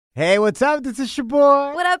Hey, what's up? This is your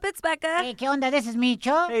boy. What up? It's Becca. Hey, ¿qué onda? This is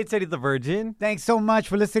Micho. Hey, it's Eddie the Virgin. Thanks so much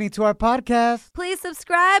for listening to our podcast. Please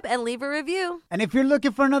subscribe and leave a review. And if you're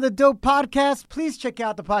looking for another dope podcast, please check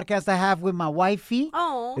out the podcast I have with my wifey.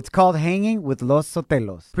 Oh. It's called Hanging with Los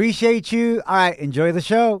Sotelos. Appreciate you. All right, enjoy the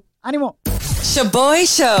show. Ánimo. Shaboy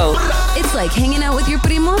Show. It's like hanging out with your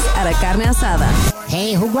primos at a carne asada.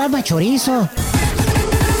 Hey, who grabbed my chorizo?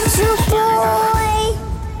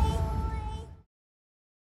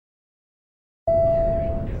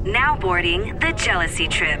 Now boarding the jealousy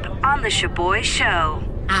trip on the Shaboy Show.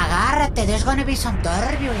 Agárrate, there's gonna be some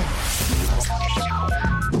turbulence.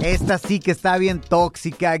 Esta sí que está bien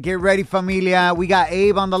tóxica. Get ready, familia. We got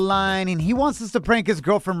Abe on the line, and he wants us to prank his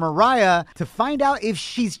girlfriend, Mariah, to find out if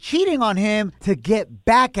she's cheating on him to get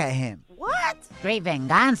back at him. What? Straight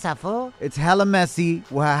venganza, fool. It's hella messy.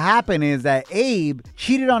 What happened is that Abe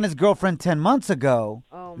cheated on his girlfriend 10 months ago.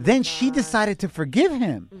 Then she decided to forgive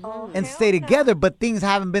him and stay together, but things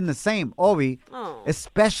haven't been the same, Obi.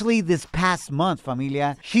 Especially this past month,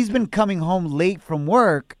 familia. She's been coming home late from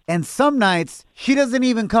work, and some nights she doesn't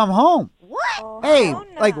even come home. What? Hey,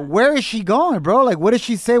 like, where is she going, bro? Like, what does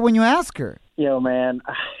she say when you ask her? Yo, man,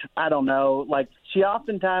 I don't know. Like, she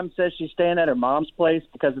oftentimes says she's staying at her mom's place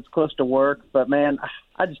because it's close to work. But, man,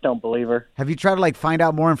 I just don't believe her. Have you tried to, like, find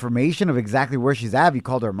out more information of exactly where she's at? Have you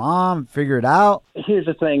called her mom, figure it out? Here's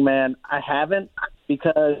the thing, man. I haven't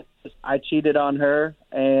because I cheated on her,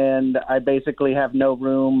 and I basically have no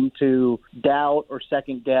room to doubt or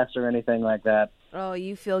second guess or anything like that. Oh,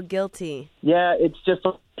 you feel guilty. Yeah, it's just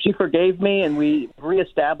she forgave me, and we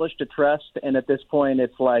reestablished a trust. And at this point,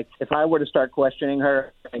 it's like if I were to start questioning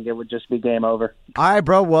her, I think it would just be game over. All right,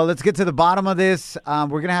 bro. Well, let's get to the bottom of this. We're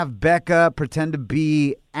going to have Becca pretend to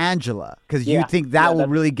be Angela because you think that will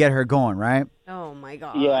really get her going, right? Oh, my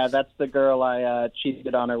gosh. Yeah, that's the girl I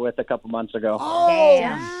cheated on her with a couple months ago.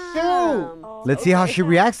 Oh, let's see how she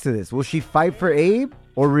reacts to this. Will she fight for Abe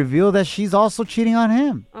or reveal that she's also cheating on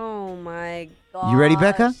him? Oh, my gosh. You ready,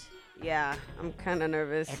 Becca? Yeah, I'm kind of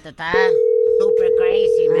nervous. Esto está super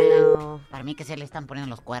crazy, man. know. Para mí que se le están poniendo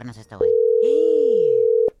los cuernos a este güey. Hey.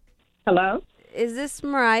 Hello? Is this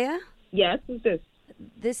Mariah? Yes, who's this?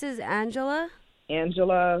 This is Angela,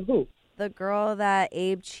 Angela who? the girl that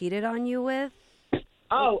Abe cheated on you with.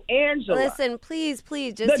 Oh, Angela. Listen, please,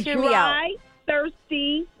 just the hear me out. dry,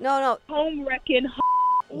 thirsty, No. home-wrecking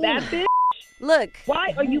that bitch? Look.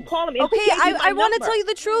 Why are you calling me? Okay, I want to tell you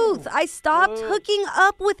the truth. I stopped hooking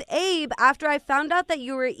up with Abe after I found out that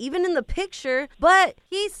you were even in the picture, but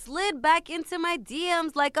he slid back into my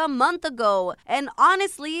DMs like a month ago. And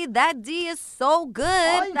honestly, that D is so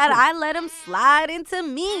good that I let him slide into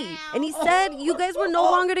me. And he said you guys were no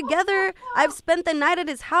longer together. I've spent the night at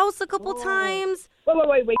his house a couple times.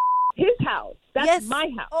 Wait. His house. That's my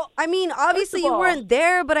house. Oh, I mean, obviously you weren't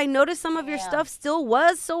there, but I noticed some of your stuff still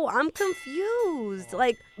was, so I'm confused.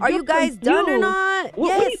 Like, are you guys done or not?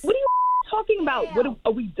 What are you talking about?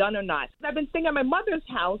 Are we done or not? I've been staying at my mother's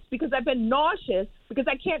house because I've been nauseous because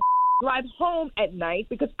I can't drive home at night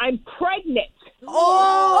because I'm pregnant.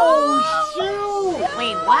 Oh, shoot!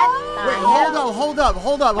 Wait, what? Wait, hold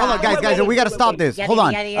up, guys, we gotta stop this. Hold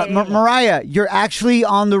on. Mariah, you're actually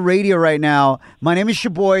on the radio right now. My name is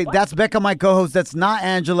Shaboy. That's Becca, my co-host. That's not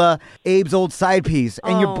Angela, Abe's old side piece.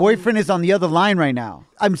 And your boyfriend is on the other line right now.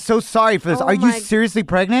 I'm so sorry for this. Are you seriously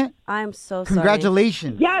pregnant? I'm so sorry.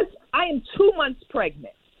 Congratulations. Yes, I am 2 months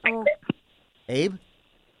pregnant. Oh. Abe?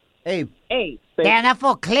 Damn, that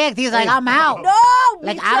fool clicked. He's like, I'm out. No,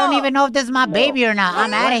 Like, Micho. I don't even know if this is my baby or not.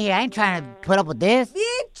 I'm out of here. I ain't trying to put up with this.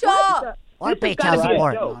 Micho. Or pay child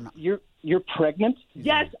support. No. You're pregnant?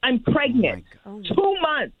 Yes, I'm pregnant. Oh. 2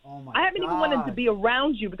 months. I haven't even wanted to be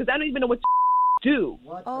around you because I don't even know what to do.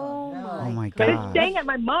 Oh, my But God. it's staying at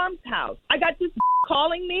my mom's house. I got this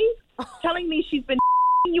calling me, telling me she's been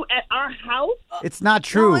you at our house. It's not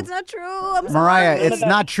true. No, it's not true. I'm Mariah, sorry. it's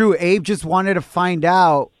not true. Abe just wanted to find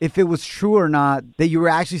out if it was true or not that you were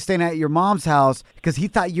actually staying at your mom's house because he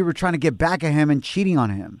thought you were trying to get back at him and cheating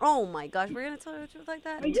on him. Oh my gosh, we're gonna tell you the truth like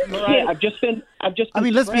that? Mariah, I've just been. I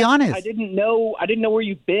mean, let's be stressed. honest. I didn't know where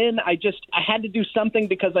you've been. I had to do something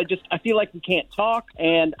because I feel like we can't talk,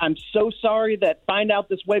 and I'm so sorry that find out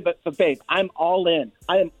this way. But babe, I'm all in.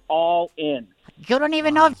 I am all in. You don't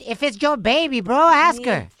even know if it's your baby, bro. Ask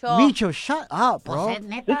her. Micho, shut up, bro. Pues,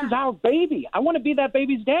 neta. This is our baby. I want to be that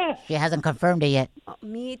baby's dad. She hasn't confirmed it yet.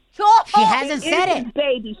 Micho. She hasn't said it.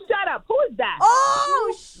 Baby, shut up. Who is that?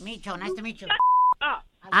 Oh, Micho, nice to meet you. up.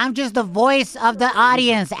 I'm just the voice of the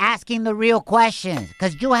audience asking the real questions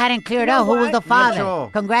because you hadn't cleared You know up who was what? the father.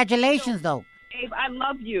 Micho. Congratulations, though. Abe, I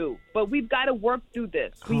love you, but we've got to work through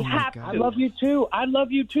this. We have to. I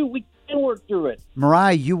love you too. We and work through it.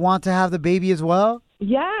 Mariah, you want to have the baby as well?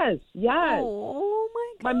 Yes. Oh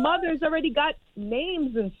my God. My mother's already got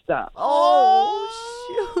names and stuff.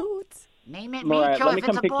 Oh shoot. Name it Mariah, Micho let me if come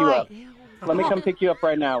it's a pick boy. you up. Let me come pick you up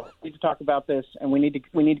right now. We need to talk about this, and we need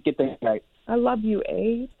to get things right. I love you,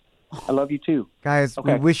 Abe. I love you too. Guys,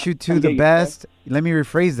 Okay. we wish you two Come the get you, best. Let me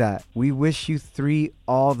rephrase that. We wish you three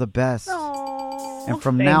all the best. And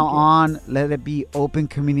from now on, let it be open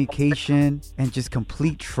communication and just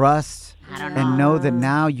complete trust. And know that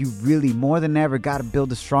now you really, more than ever, got to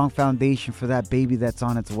build a strong foundation for that baby that's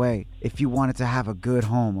on its way if you want it to have a good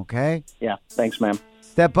home, okay? Yeah, thanks, ma'am.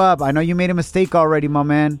 Step up. I know you made a mistake already, my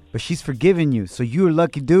man, but she's forgiven you. So you're a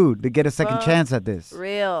lucky dude to get a second chance at this.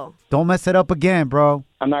 Real. Don't mess it up again, bro.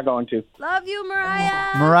 I'm not going to. Love you,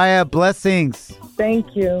 Mariah. Mariah, blessings.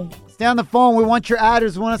 Thank you. Stay on the phone. We want your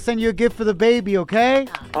address. We want to send you a gift for the baby, okay?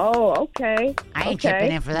 Oh, okay. I ain't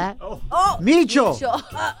chipping in for that. Micho.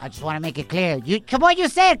 I just want to make it clear. Come on, you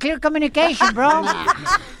said clear communication, bro.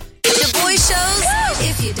 Shaboy Shows.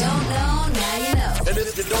 If you don't know, now you know. And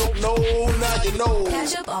if you don't know, now you know.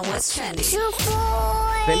 Catch up on what's trending.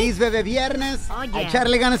 Feliz Bebe Viernes. Oh, yeah. A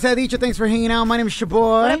echarle ganas se ha dicho. Thanks for hanging out. My name is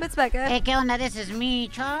Shaboy. What up, it's Becca. Hey, ¿qué onda? This is me,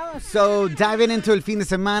 Charles. So, diving into el fin de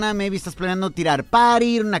semana, maybe estás planeando tirar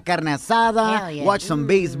party, una carne asada, Hell yeah. watch some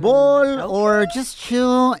baseball, or just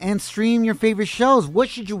chill and stream your favorite shows. What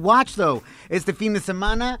should you watch, though? Este fin de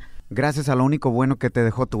semana, gracias a lo único bueno que te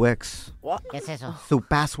dejó tu ex. ¿Qué es eso? Su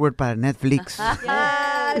password para Netflix.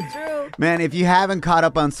 Yeah, true. Man, if you haven't caught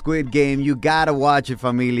up on Squid Game, you gotta watch it,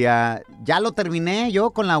 familia. Ya lo terminé yo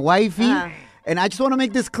con la wifey. And I just want to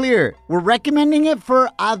make this clear. We're recommending it for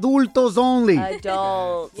adultos only.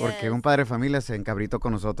 Adult. Porque un padre de familia se encabritó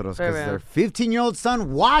con nosotros For because real. their 15-year-old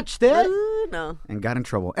son watched it No. and got in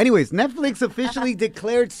trouble. Anyways, Netflix officially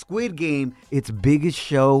declared Squid Game its biggest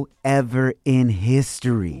show ever in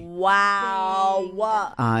history. Wow.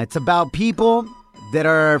 It's about people that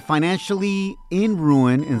are financially in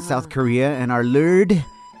ruin in South Korea and are lured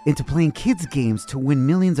into playing kids' games to win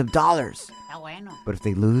millions of dollars. Está bueno. But if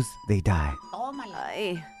they lose, they die. Tómala.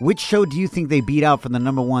 Ay. Which show do you think they beat out for the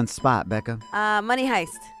number one spot, Becca? Money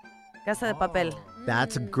Heist. Casa de Papel.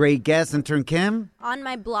 That's a great guess. Intern Kim? On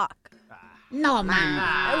My Block. No, man.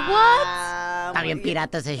 What? Está bien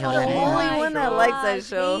pirata ese show, la The neta. only one that likes that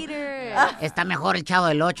show. Está mejor el Chavo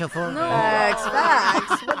del Ocho, fool.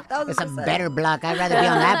 Facts. It's a better block. I'd rather be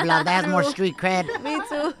on that block. That has more street cred Me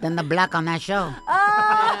too. than the block on that show.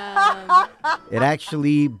 It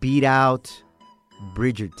actually beat out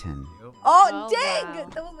Bridgerton. Oh, dang.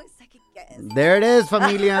 That was my second guess. There it is,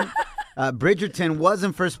 familia. Bridgerton was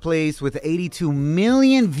in first place with 82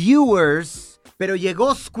 million viewers. Pero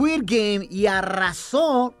llegó Squid Game y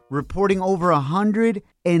arrasó, reporting over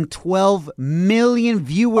 112 million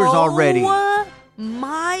viewers already. Oh,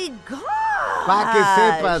 my God. Pa que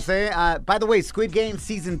sepas, eh? By the way, Squid Game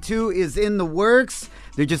Season 2 is in the works.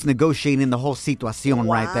 They're just negotiating the whole situación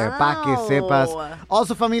right there. Pa que sepas.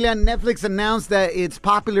 Also, familia, Netflix announced that its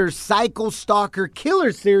popular Psycho Stalker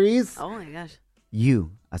Killer series, Oh, my gosh.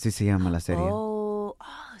 You, así se llama la serie, Oh,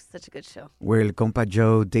 such a good show. where el compa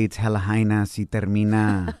Joe dates hella jainas y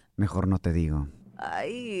termina, mejor no te digo.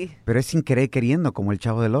 Ay. Pero es sin querer queriendo, como el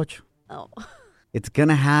Chavo del Ocho. Oh. It's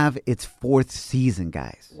gonna have its 4th season,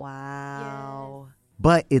 guys. Wow.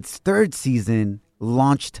 But its 3rd season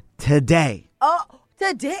launched today. Oh,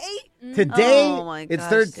 today? Today, Oh my its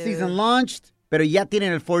gosh, 3rd dude. season launched, pero ya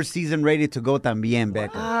tienen el 4th season ready to go también,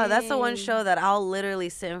 Becca. Oh, that's the one show that I'll literally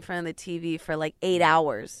sit in front of the TV for like 8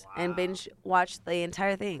 hours and binge watch the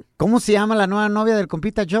entire thing. ¿Cómo se llama la nueva novia del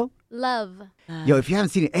compita Joe? Love. Yo, if you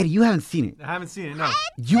haven't seen it, Eddie, you haven't seen it. I haven't seen it, no.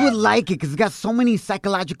 You would like it because it's got so many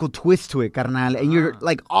psychological twists to it, carnal. And you're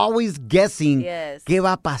like always guessing Yes. qué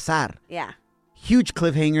va a pasar. Yeah. Huge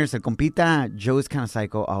cliffhangers. El compita Joe is kind of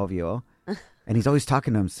psycho, obvio. And he's always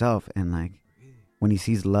talking to himself. And like, when he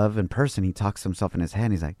sees Love in person, he talks to himself in his head.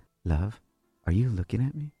 And he's like, Love, are you looking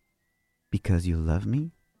at me? Because you love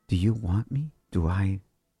me? Do you want me? Do I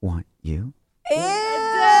want you?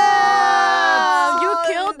 You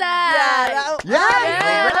killed that. Yeah,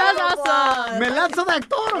 that was awesome. Me lanzo de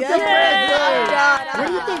actor, ¿o qué? What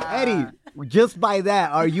do you think, Eddie? Just by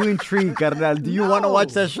that, are you intrigued, carnal? Do you want to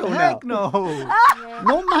watch that show Heck now? no.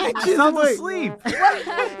 No manches, Sounds güey. asleep.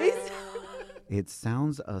 It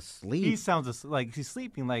sounds asleep. He sounds like he's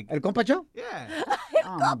sleeping. Like, El compa Joe? yeah,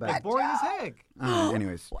 Oh, my bad. boring as heck.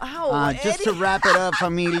 Anyways. Wow. Just to wrap it up,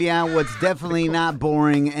 familia, what's definitely not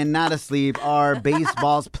boring and not asleep are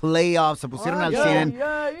baseball's playoffs. Se pusieron al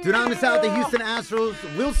 100. Do not miss out. The Houston Astros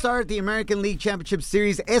will start the American League Championship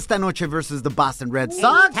Series esta noche versus the Boston Red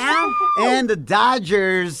Sox and the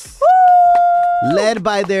Dodgers. led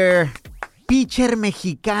by their pitcher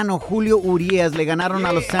mexicano Julio Urias, le ganaron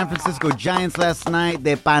a los San Francisco Giants last night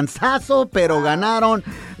de panzazo, pero ganaron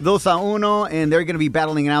 2-1, and they're going to be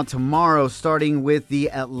battling it out tomorrow, starting with the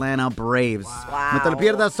Atlanta Braves. Wow. No te lo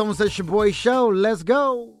pierdas, somos el Shaboy Show. Let's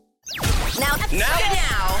go. Now.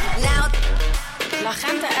 La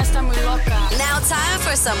gente está muy loca. Now time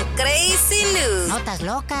for some crazy news Notas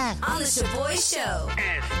locas. on the Shaboy Show.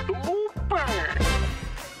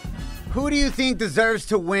 Who do you think deserves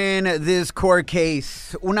to win this court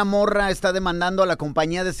case? Una morra está demandando a la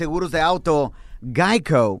compañía de seguros de auto,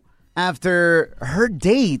 Geico, after her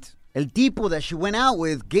date, el tipo that she went out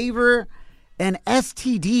with, gave her an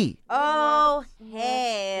STD. Oh,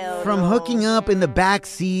 hell. From hooking up in the back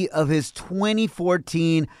seat of his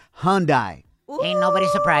 2014 Hyundai. Ain't nobody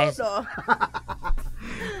surprised.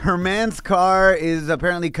 Her man's car is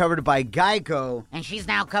apparently covered by Geico. And she's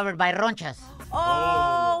now covered by ronchas.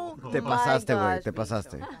 Oh, Te pasaste, güey. Te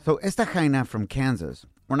pasaste. So, esta Jaina from Kansas,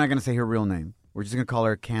 we're not going to say her real name. We're just going to call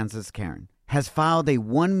her Kansas Karen, has filed a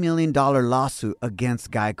 $1 million lawsuit against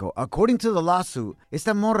Geico. According to the lawsuit,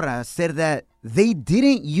 esta morra said that they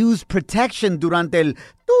didn't use protection durante el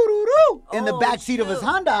tururú in the backseat of his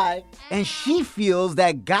Hyundai, and she feels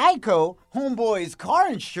that Geico, homeboy's car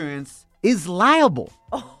insurance, is liable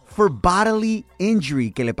for bodily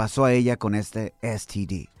injury que le pasó a ella con este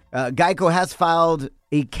STD. Geico has filed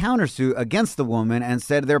a countersuit against the woman and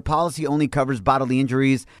said their policy only covers bodily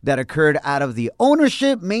injuries that occurred out of the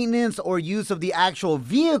ownership, maintenance, or use of the actual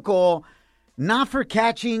vehicle, not for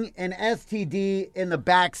catching an STD in the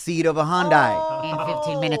back seat of a Hyundai. In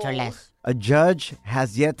 15 minutes or less. A judge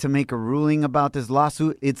has yet to make a ruling about this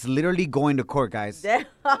lawsuit. It's literally going to court, guys.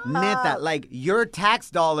 Neta, like your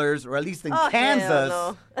tax dollars, or at least in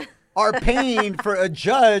Kansas, are paying for a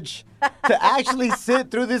judge to actually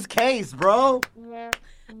sit through this case, bro.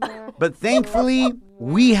 But thankfully,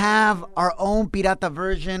 we have our own pirata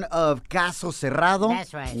version of Caso Cerrado.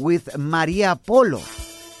 That's right. With Maria Polo.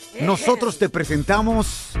 Nosotros te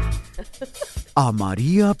presentamos a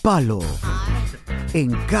María Palo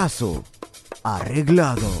en Caso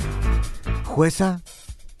Arreglado. Jueza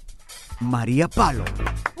María Palo.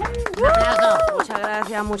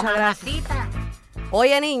 Muchas gracias.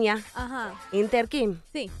 Oye, niña. Ajá. Interkim.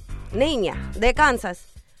 Sí. Niña de Kansas.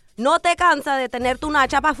 ¿No te cansa de tener tu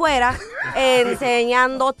nacha para afuera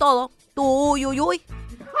enseñando todo? Tu uy.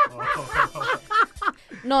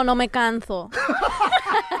 No me canso.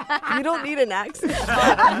 You don't need an accent.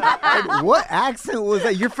 Like, what accent was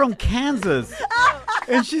that? You're from Kansas.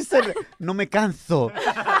 And she said, no me canso.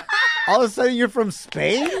 All of a sudden, you're from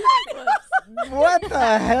Spain? What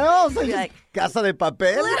the hell? So you like, Casa de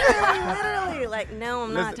Papel? Literally, like, no,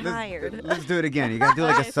 I'm not tired. Let's do it again. You got to do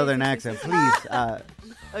like a southern accent. Please.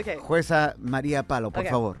 Okay. Jueza María Palo, por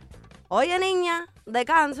favor. Oye, niña de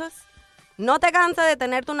Kansas, ¿no te cansas de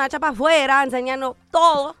tener tu nacha para afuera enseñando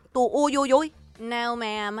todo tu uy? No,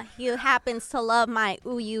 ma'am. He happens to love my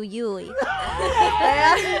uy.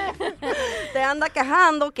 Te anda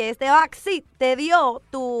quejando que este vaccine te dio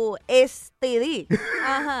tu STD.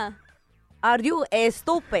 Ajá. Are you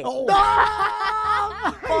stupid? Oh.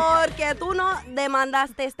 Porque tú no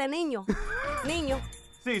demandaste a este niño.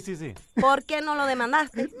 Sí. ¿Por qué no lo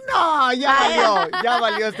demandaste? No, ya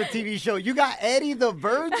valió este TV show. You got Eddie the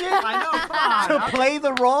Virgin to play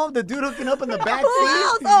the role of the dude hooking up in the back seat?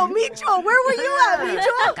 Oh, Micho, where were you at,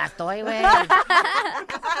 Micho? Acá estoy, güey.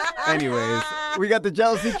 Anyways, we got the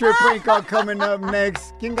Jealousy Trip prank call coming up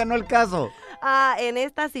next. ¿Quién ganó el caso? En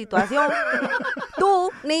esta situación,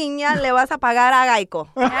 tú, niña, le vas a pagar a Geico.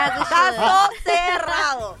 Caso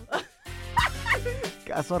cerrado.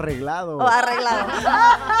 Caso arreglado. O arreglado.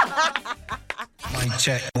 Mic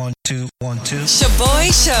check. 1, 2, 1, 2.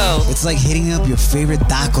 Shaboy Show. It's like hitting up your favorite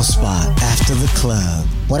taco spot after the club.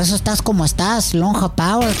 Por eso estás como estás, Lonja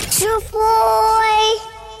Power.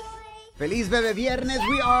 Feliz Bebe Viernes.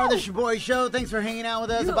 We are the Shaboy Show. Thanks for hanging out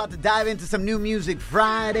with us. About to dive into some new music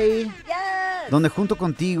Friday. Yes. Donde junto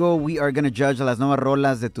contigo, we are going to judge las nuevas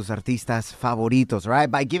rolas de tus artistas favoritos,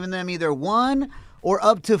 right? By giving them either 1 or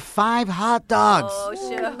up to 5 hot dogs. Oh,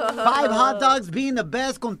 sure. 5 hot dogs being the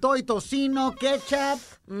best con todo y tocino, ketchup,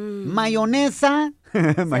 mayonesa.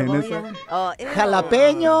 Mayonesa. Oh, ew.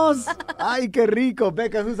 Jalapeños. Ay, qué rico.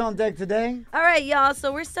 Becca, who's on deck today? All right, y'all.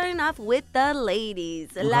 So we're starting off with the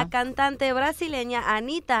ladies. La cantante brasileña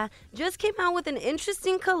Anitta just came out with an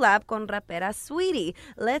interesting collab con rapera Sweetie.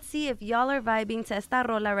 Let's see if y'all are vibing to esta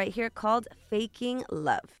rola right here called Faking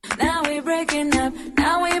Love. Now we're breaking up,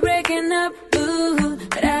 ooh,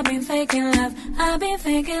 but I've been faking love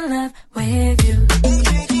with you.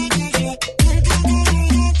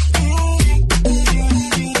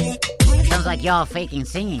 Sounds like like y'all faking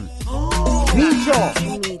singing. Micho.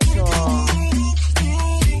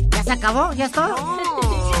 ¿Ya se acabó? ¿Ya es todo?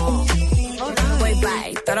 Way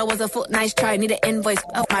by. Thought I was a foot, nice try. Need an invoice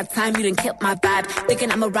of my time. You done killed my vibe.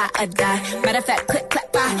 Thinking I'm a ride or die. Matter of fact, click,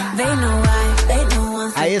 clap, bye. They know why. They know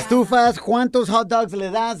why. Hay estufas. ¿Cuántos hot dogs le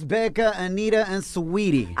das, Becca, Anita, and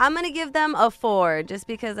Sweetie? I'm going to give them a 4 just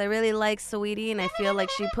because I really like Sweetie and I feel like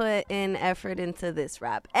she put in effort into this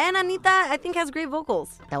rap. And Anita, I think, has great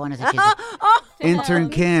vocals. Está bueno ese chiste. Intern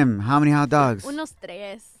Kim, how many hot dogs? Unos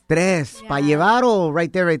 3. 3. ¿Para llevar o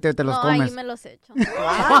right there te los comes? Ahí me los echo. Wow.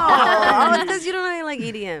 Oh, it's because you don't really like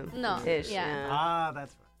EDM. No. Ish, Ah,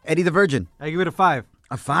 that's right. Eddie the Virgin. I give it a 5.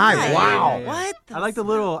 A 5. Wow. Yeah. What? I like the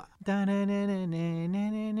little. No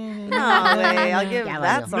way. I'll give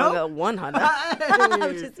that song a 100.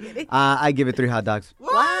 I'm just kidding. I give it 3 hot dogs.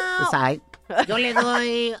 Wow. It's all right. Yo le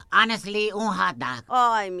doy, honestly, un hot dog.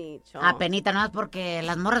 Ay, Micho. A penita, no es porque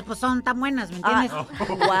las morras pues son tan buenas, ¿me entiendes? Wow.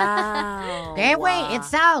 ¿Qué, güey? It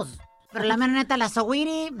sells. Pero la mera neta, la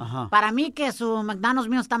Sweetie, para mí que su McDonald's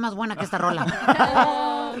mío está más buena que esta rola.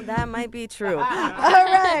 That might be true. All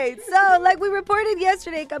right. So, like we reported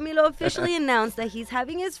yesterday, Camilo officially announced that he's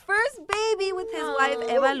having his first baby with his wife,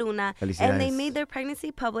 Eva Luna. And they made their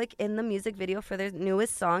pregnancy public in the music video for their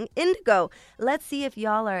newest song, Indigo. Let's see if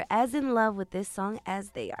y'all are as in love with this song as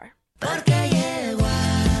they are. Porque llegó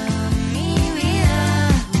a mi vida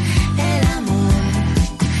el amor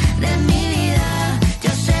de mi vida. Yo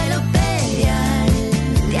se lo pedí al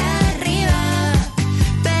de arriba,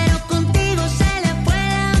 pero contigo se le fue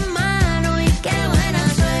la mano y qué buena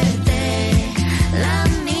suerte la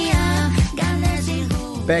mía. Grandes y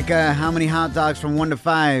justos. Becca, how many hot dogs from 1 to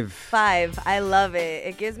 5? 5. I love it.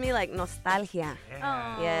 It gives me like nostalgia.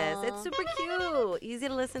 Yes, it's super cute. Easy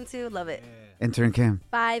to listen to. Love it. Intern Kim.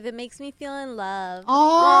 5. It makes me feel in love.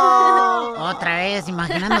 Oh. Otra vez,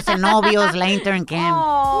 imaginándose novios, la Intern Kim.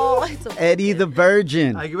 Oh, it's so Eddie the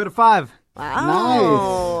Virgin. I give it a 5.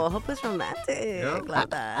 Wow. Hope it's romantic.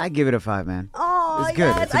 Love that. I give it a 5, man. Oh, It's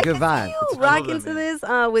good. yes. It's a good vibe. You rocking to this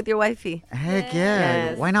with your wifey. Heck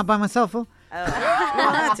yeah. Yes. Why not by myself, fool?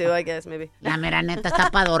 Not too, I guess, maybe. La mera neta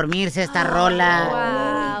está para dormirse esta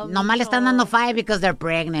rola. Nomás le están dando 5 because they're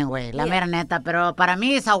pregnant, güey. La mera neta. Pero para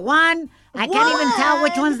mí es a 1. I can't even tell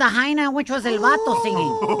which one's the hyena and which was el vato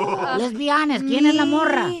singing. Let's be honest. ¿Quién es la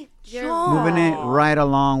morra? Moving it right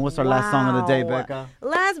along. What's our last song of the day, Becca?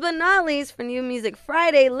 Last but not least, for New Music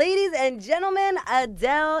Friday, ladies and gentlemen,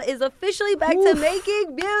 Adele is officially back to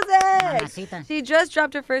making music. Mamacita. She just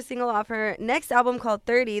dropped her first single off her next album called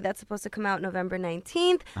 30. That's supposed to come out November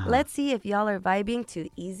 19th. Let's see if y'all are vibing to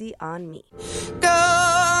Easy on Me.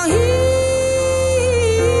 Go easy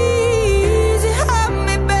on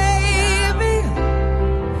me, baby.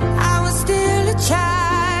 I was still a child.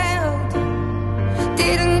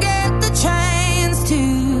 Didn't get the chance to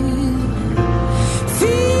feel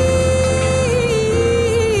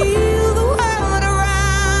the world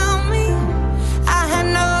around me. I had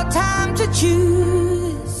no time to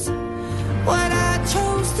choose what I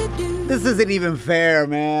chose to do. This isn't even fair,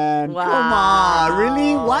 man. Wow. Come on,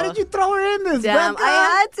 really? Why did you throw her in this, Damn, Becca? I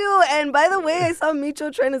had to. And by the way, I saw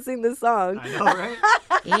Micho trying to sing this song. I know, right?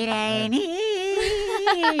 It ain't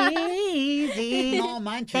easy. No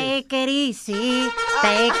manches. Take it easy.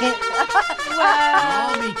 Take it.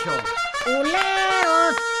 No, Micho.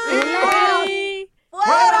 Uleros.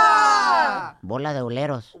 ¡Fuera! Bola de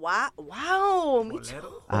uleros. Wow, Micho.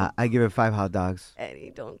 I give it 5 hot dogs.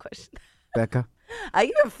 Eddie, don't question that. Becca, I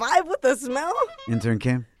give it 5 with the smell? Intern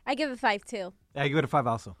Kim. I give it 5 too. I give it a 5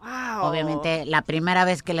 also. Wow. Obviamente, la primera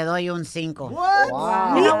vez que le doy un 5. What?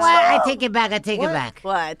 Wow. You know what? I take it back. I take it back.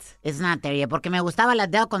 What? It's not there yet. Porque me gustaba la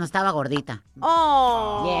Adele cuando estaba gordita.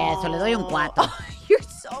 Oh. Yeah, so le doy un 4. You're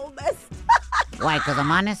so messed Why? Because I'm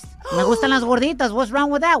honest. Me gustan las gorditas. What's wrong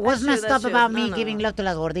with that? What's That's messed true, up that's about true. me No. giving love to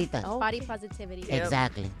las gorditas? Body positivity.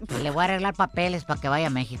 Exactly. Le voy a arreglar papeles para que vaya a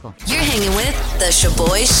México. You're hanging with The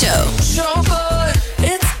Shaboy Show. Shaboy,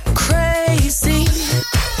 it's crazy.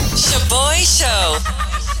 Shaboy Show.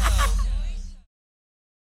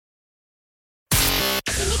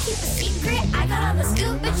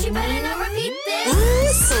 Ooh,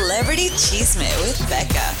 Celebrity Cheesemate with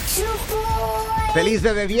Becca. Feliz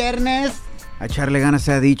Bebé Viernes. A echarle ganas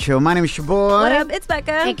se ha dicho. My name is your boy. What up? It's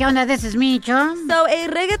Becca. Hey, ¿qué onda? This is Micho. So, a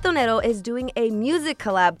reggaetonero is doing a music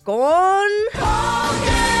collab con...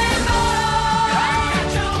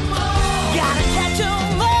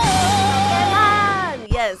 Pokemon.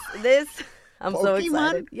 Yes, this... I'm so Pokemon?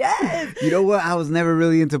 excited. Yes. You know what? I was never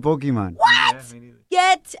really into Pokemon. What? Yeah, me neither.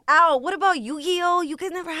 Get out. What about Yu-Gi-Oh? You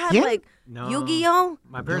guys never had, Yeah? like, No. Yu-Gi-Oh?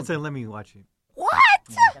 My parents didn't let me watch it. What?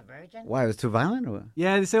 Why? It was too violent or what?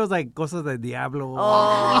 Yeah, they say it was like cosas del diablo.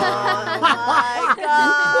 Oh, my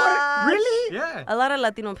God. Really? Yeah. A lot of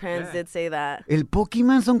Latino parents did say that. El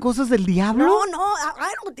Pokemon son cosas del diablo? No,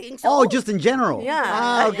 I don't think so. Oh, just in general? Yeah.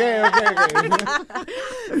 Ah, okay.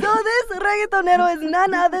 So this reggaetonero is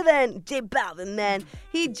none other than J Balvin, man.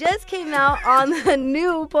 He just came out on the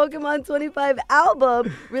new Pokemon 25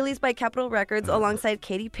 album released by Capitol Records alongside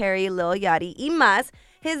Katy Perry, Lil Yachty, y más.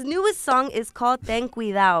 His newest song is called Ten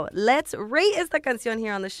Cuidado. Let's rate esta canción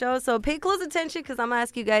here on the show. So pay close attention because I'm going to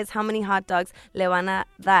ask you guys how many hot dogs le van a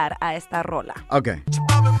dar a esta rola. Okay.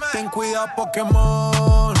 Ten cuidado,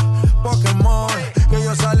 Pokémon, Pokémon, que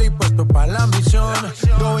yo salí puesto pa' la misión.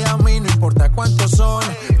 Yo voy a mí, no importa cuántos son.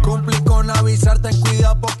 Cumplí con avisar, ten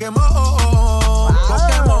cuidado, Pokémon,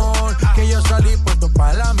 Pokémon, que yo salí puesto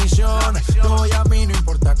pa' la misión. Yo voy a mí, no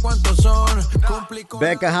importa cuántos son. Cumplí con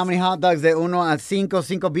Becca, how many hot dogs de 1 a 5?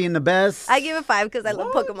 5 being the best. I give it 5 because I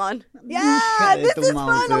love Pokemon. Yeah, this is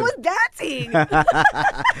fun. I was dancing.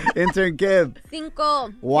 Intern Kid.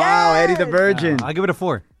 5. Wow, Eddie the Virgin. I'll give it a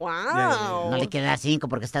 4. Wow. No le queda 5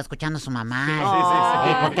 porque está escuchando a su mamá. Sí.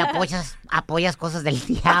 Hey, ¿por qué apoyas cosas del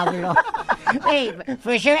diablo? Hey,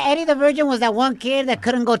 for sure, Eddie the Virgin was that one kid that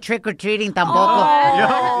couldn't go trick-or-treating tampoco.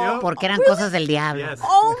 Yep. Porque eran cosas del diablo. Yes.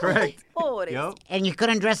 Oh, correct. Yep. And you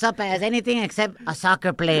couldn't dress up as anything except a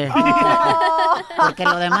soccer player. Porque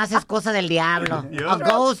lo demás es cosa del diablo. A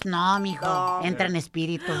ghost, no, mijo. Entra en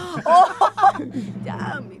espíritu.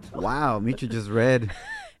 Wow, Micho just read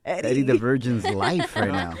Eddie the Virgin's life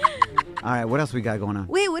right now. All right, what else we got going on?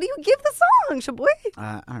 Wait, what do you give the song, Shaboy?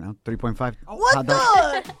 I don't know, 3.5. What hot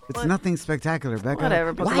dogs. the? It's nothing spectacular, Becca.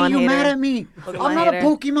 Whatever, Why Pokemon are you hater. mad at me? Pokemon I'm not a hater.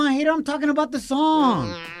 Pokemon hater. I'm talking about the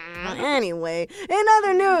song. Anyway, in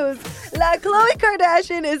other news, La Khloe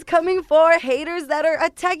Kardashian is coming for haters that are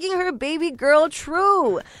attacking her baby girl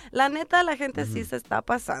True. La neta, la gente sí se está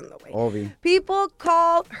pasando, güey. Obvi. People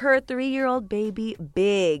call her 3-year-old baby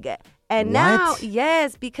big. And What? now,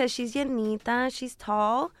 yes, because she's llenita, she's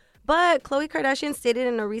tall. But Khloe Kardashian stated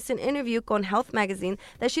in a recent interview con Health Magazine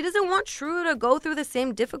that she doesn't want True to go through the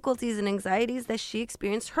same difficulties and anxieties that she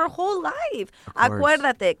experienced her whole life.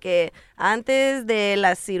 Acuérdate que antes de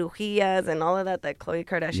las cirugías and all of that Khloe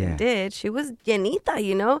Kardashian did, she was llenita,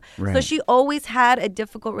 you know? So Right. she always had a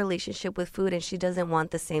difficult relationship with food, and she doesn't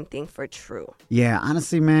want the same thing for True. Yeah,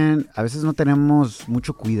 honestly, man, a veces no tenemos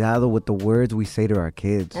mucho cuidado with the words we say to our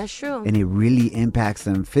kids. That's true. And it really impacts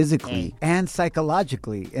them physically and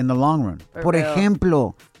psychologically in the long run. Por real.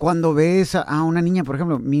 ejemplo, cuando ves a una niña, por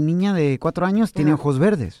ejemplo, mi niña de 4 años tiene ojos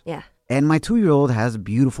verdes. Yeah. And my 2-year-old has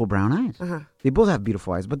beautiful brown eyes. Uh-huh. They both have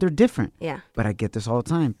beautiful eyes, but they're different. Yeah. But I get this all the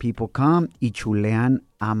time. People come y chulean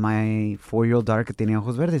a my 4-year-old daughter que tiene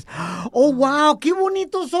ojos verdes. Oh, wow, qué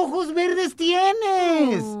bonitos ojos verdes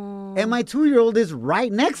tienes. And my 2-year-old is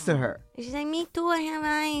right next to her. She's like, me too, I have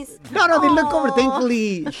eyes. No, they look over.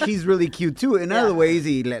 Thankfully, she's really cute too. In other ways,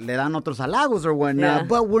 y le dan otros halagos or whatnot. Yeah.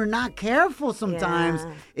 But we're not careful sometimes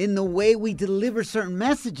in the way we deliver certain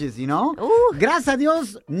messages, you know? Ooh. Gracias a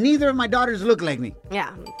Dios, neither of my daughters look like me.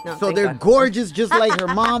 Yeah. No, So thank they're God. gorgeous, just like her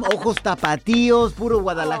mom. Ojos tapatíos, puro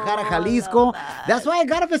Guadalajara, Jalisco. That's why I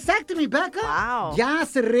got a vasectomy, Becca. Wow. Ya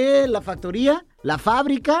cerré la factoría, la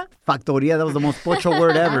fábrica. Factoría, that was the most pocho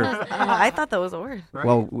word ever. I thought that was a word.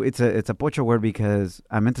 Well, it's a pocho word because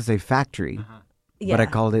I meant to say factory, but I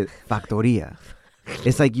called it factoría.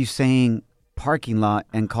 It's like you saying parking lot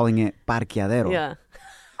and calling it parqueadero. Yeah.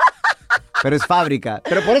 Pero es fábrica.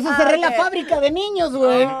 Pero por eso cerré la Okay. fábrica de niños,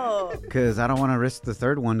 güey. Oh. Because I don't want to risk the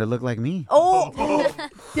third one to look like me. Oh.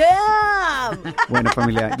 Damn. Bueno,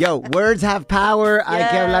 familia. Yo, words have power. Hay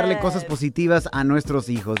que hablarle Yes. cosas positivas a nuestros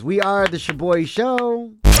hijos. We are the Shaboy Show.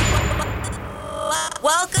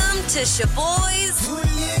 Welcome to Shaboy's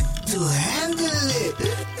To handle it.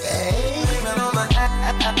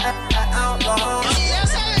 Ya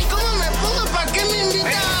saben cómo me pongo, ¿para qué me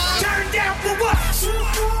invitan? Turn down for what?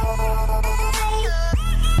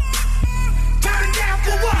 Turn down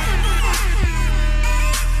for what?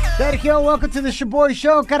 Sergio, welcome to the Shaboy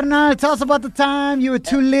Show, carnal. Tell us about the time you were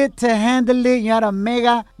too lit to handle it. You had a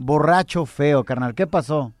mega borracho feo, carnal. ¿Qué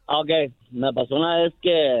pasó? Ok, me pasó una vez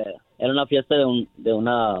que era una fiesta de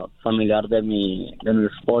una familiar de mi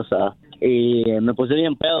esposa y me puse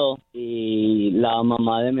bien pedo y la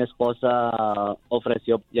mamá de mi esposa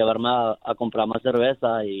ofreció llevarme a comprar más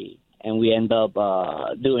cerveza and we end up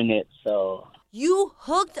doing it, so You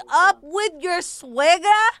hooked up with your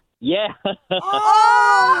suegra? yeah.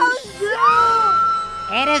 Oh, no.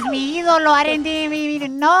 Eres mi ídolo, R&D.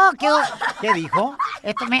 No, ¿Qué dijo?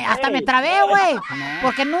 Hasta me trabé, güey.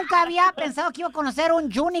 Porque nunca había pensado que iba a conocer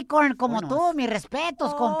un unicorn como tú. Mis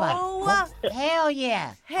respetos, compa. Hell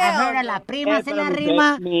yeah. A ver, a la prima se la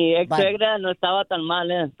rima. Mi ex suegra no estaba tan mal,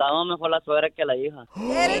 estaba mejor la suegra que la hija.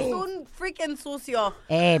 Eres un freaking sucio.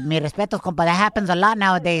 Mis respetos, compa. That happens a lot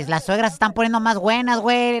nowadays. Las suegras se están poniendo más buenas,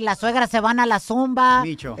 güey. Las suegras se van a la zumba.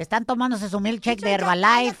 Micho. Están tomándose su milkshake de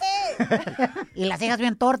Herbalife. Y las hijas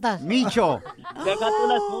bien tortas. Micho. Déjate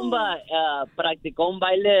una zumba, practicó un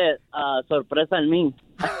baile sorpresa en mí.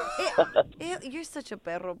 You're such a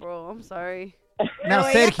perro, bro. I'm sorry. No,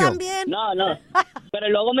 Sergio. No. Pero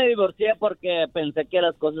luego me divorcié porque pensé que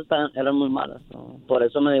las cosas eran muy malas. ¿No? Por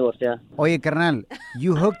eso me divorcié. Oye, carnal,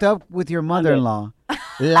 you hooked up with your mother-in-law,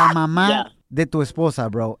 la mamá de tu esposa,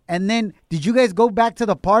 bro. And then, did you guys go back to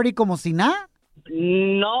the party como si nada?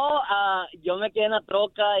 No, yo me quedé en la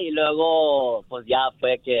troca y luego, pues ya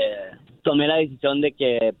fue que tomé la decisión de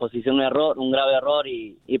que pues hice un grave error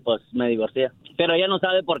y pues me divorcié. Pero ella no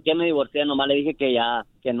sabe por qué me divorcié, nomás le dije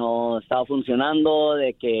que no estaba funcionando,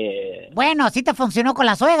 de que... Bueno, sí te funcionó con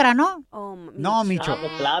la suegra, ¿no? No, Micho.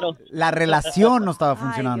 Pues claro. La relación no estaba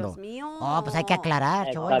funcionando. Dios mío. Oh, pues hay que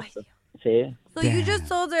aclarar, chaval. Exacto. Sí. So you just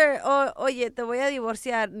told her, oye, te voy a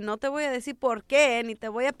divorciar. No te voy a decir por qué, ni te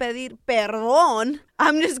voy a pedir perdón.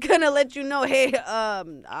 I'm just gonna let you know, hey,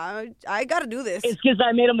 I gotta do this. It's because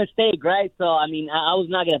I made a mistake, right? So, I mean, I was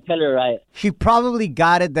not gonna tell her, right? She probably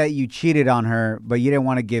got it that you cheated on her, but you didn't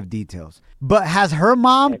want to give details. But has her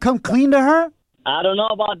mom come clean to her? I don't know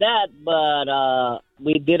about that, but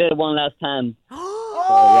we did it one last time.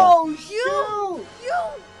 Oh, you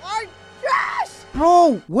are trash!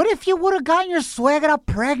 Bro, what if you would have gotten your suegra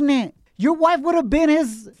pregnant? Your wife would have been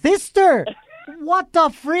his sister. What the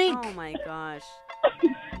freak? Oh, my gosh.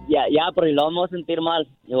 Ya, pero lo vamos a sentir mal.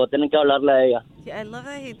 Y voy a tener que hablarle a ella. Yeah, I love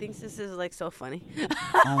that he thinks this is, like, so funny.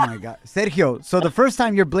 Oh, my God. Sergio, so the first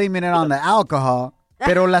time you're blaming it on the alcohol,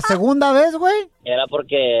 pero la segunda vez, güey? Era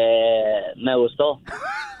porque me gustó.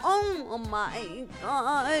 Oh, my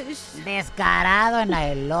gosh. Descarado en la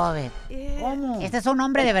del love. ¿Cómo? Este es un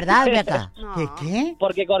hombre de verdad, Beca. No. ¿Qué?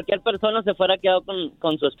 Porque cualquier persona se fuera quedado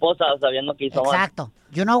con su esposa sabiendo que hizo mal. Exacto.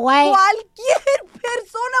 You know why? Cualquier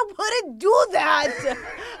persona wouldn't do that.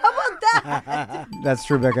 How about that? That's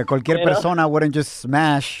true, Becca. Cualquier persona wouldn't just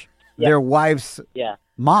smash their wife's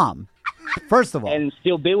mom. First of all. And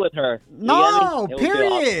still be with her. No,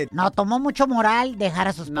 period. No, tomó mucho moral dejar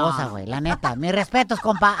a su esposa, güey, la neta. Mis respetos,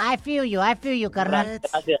 compa. I feel you, carnal.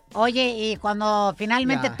 Gracias. Oye, y cuando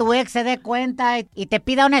finalmente tu ex se dé cuenta y te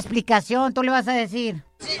pida una explicación, ¿tú le vas a decir?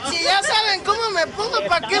 Si ya saben cómo me pongo,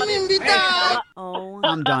 ¿para qué me invitan?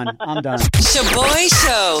 I'm done. Shaboy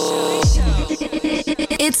Show.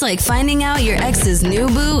 It's like finding out your ex's new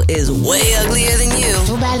boo is way uglier than you.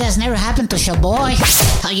 Too bad that's never happened to Shaboy.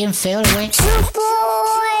 How you feel, güey?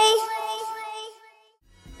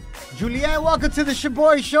 Juliet, welcome to the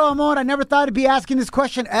Shaboy Show, amor. I never thought I'd be asking this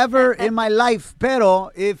question ever in my life.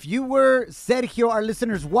 Pero if you were Sergio, our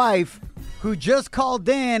listener's wife, who just called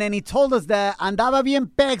in and he told us that andaba bien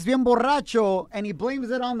pex, bien borracho, and he blames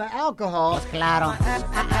it on the alcohol. Claro.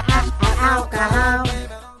 Alcohol.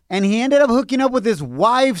 And he ended up hooking up with his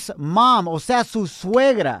wife's mom, o sea, su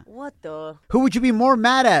suegra. What the? Who would you be more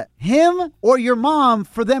mad at, him or your mom,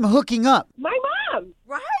 for them hooking up? My mom.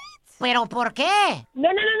 Right? ¿Pero por qué? No.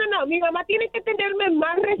 Mi mamá tiene que tenerme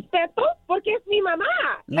más respeto porque es mi mamá.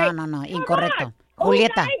 No, incorrecto.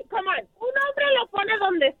 Julieta. Come on. Un hombre lo pone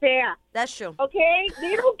donde sea. That's true. Okay?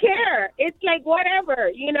 They don't care. It's like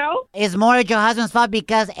whatever, you know? It's more your husband's fault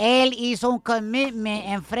because él hizo un commitment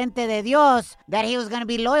en frente de Dios that he was going to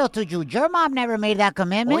be loyal to you. Your mom never made that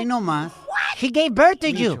commitment. Hoy no más. She gave birth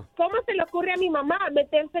to you. ¿Cómo se le ocurre a mi mamá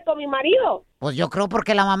meterse con mi marido? Pues yo creo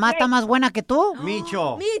porque la mamá está más buena que tú.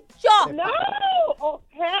 Micho. No! Oh,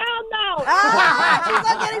 hell no! She's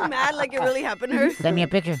not getting mad like it really happened to her. Send me a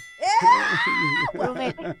picture.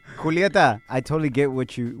 Julieta, I totally get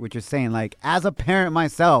what you're saying. Like, as a parent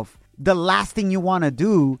myself, the last thing you want to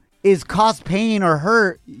do is cause pain or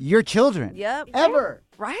hurt your children. Yep. Ever.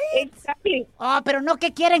 Right? Exactly. Oh, pero no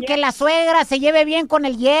que quieren que la suegra se lleve bien con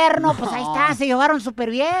el yerno. Pues ahí está, se llevaron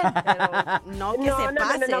súper bien. Pero no que se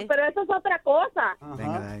pase. No, pero eso es otra cosa.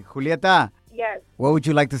 Venga, Julieta. Yes. What would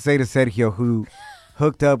you like to say to Sergio, who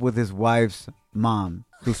hooked up with his wife's mom,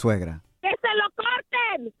 tu suegra? ¡Que se lo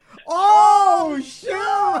corten! ¡Oh,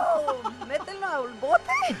 shoot! Mételo al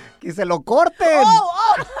bote. ¡Que se lo corten!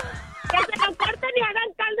 Oh. ¡Que se lo corten y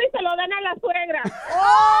hagan caldo y se lo den a la suegra!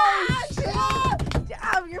 Oh, shit!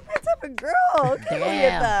 Damn, you're my type of girl. Okay,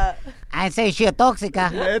 Julieta. I say she a tóxica.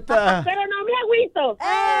 Neta. Pero no me agüito. besos.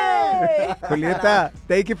 Hey. Julieta,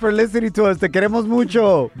 thank you for listening to us. Te queremos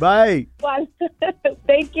mucho. Bye.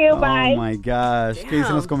 Thank you. Bye. Oh, my gosh. ¿Qué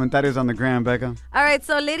dicen los comentarios on the gram, Becca? All right,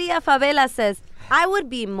 so Lydia Favela says, I would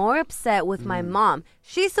be more upset with my mom.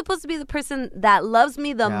 She's supposed to be the person that loves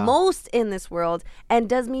me the most in this world and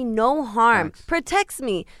does me no harm, protects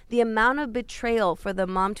me. The amount of betrayal for the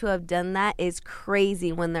mom to have done that is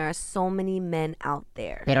crazy when there are so many men out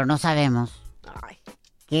there. Pero no sabemos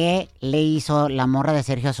qué le hizo la morra de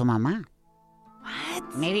Sergio a su mamá.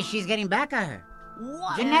 What? Maybe she's getting back at her.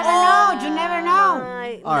 What? You never know.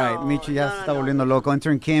 All right, Michi ya se está volviendo loco.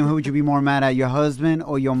 Entering Kim, who would you be more mad at, your husband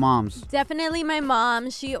or your mom's? Definitely my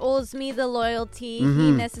mom. She owes me the loyalty.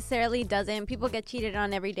 He necessarily doesn't. People get cheated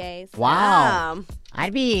on every day. So. Wow.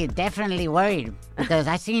 I'd be definitely worried because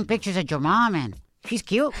I've seen pictures of your mom and she's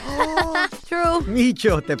cute. True.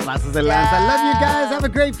 Micho, te pasas de lanza. I love you guys. Have a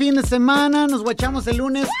great fin de semana. Nos guachamos el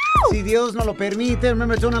lunes. Si Dios no lo permite.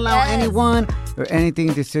 Remember, don't allow anyone or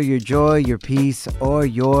anything to steal your joy, your peace, or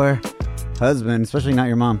your husband, especially not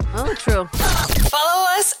your mom. Oh, true. Follow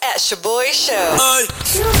us at Shaboy Show.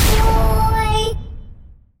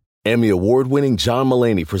 Emmy award-winning John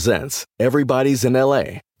Mulaney presents Everybody's in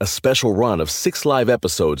L.A., a special run of 6 live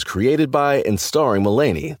episodes created by and starring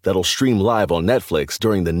Mulaney that'll stream live on Netflix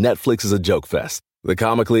during the Netflix is a Joke Fest. The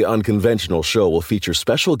comically unconventional show will feature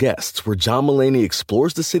special guests where John Mulaney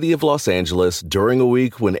explores the city of Los Angeles during a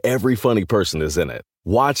week when every funny person is in it.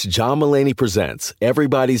 Watch John Mulaney Presents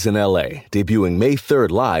Everybody's in L.A., debuting May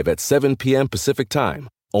 3rd live at 7 p.m. Pacific Time,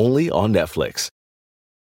 only on Netflix.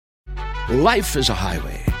 Life is a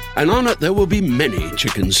highway, and on it there will be many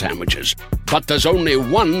chicken sandwiches. But there's only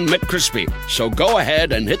one McCrispy. So go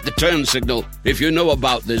ahead and hit the turn signal if you know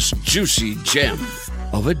about this juicy gem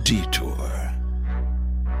of a detour.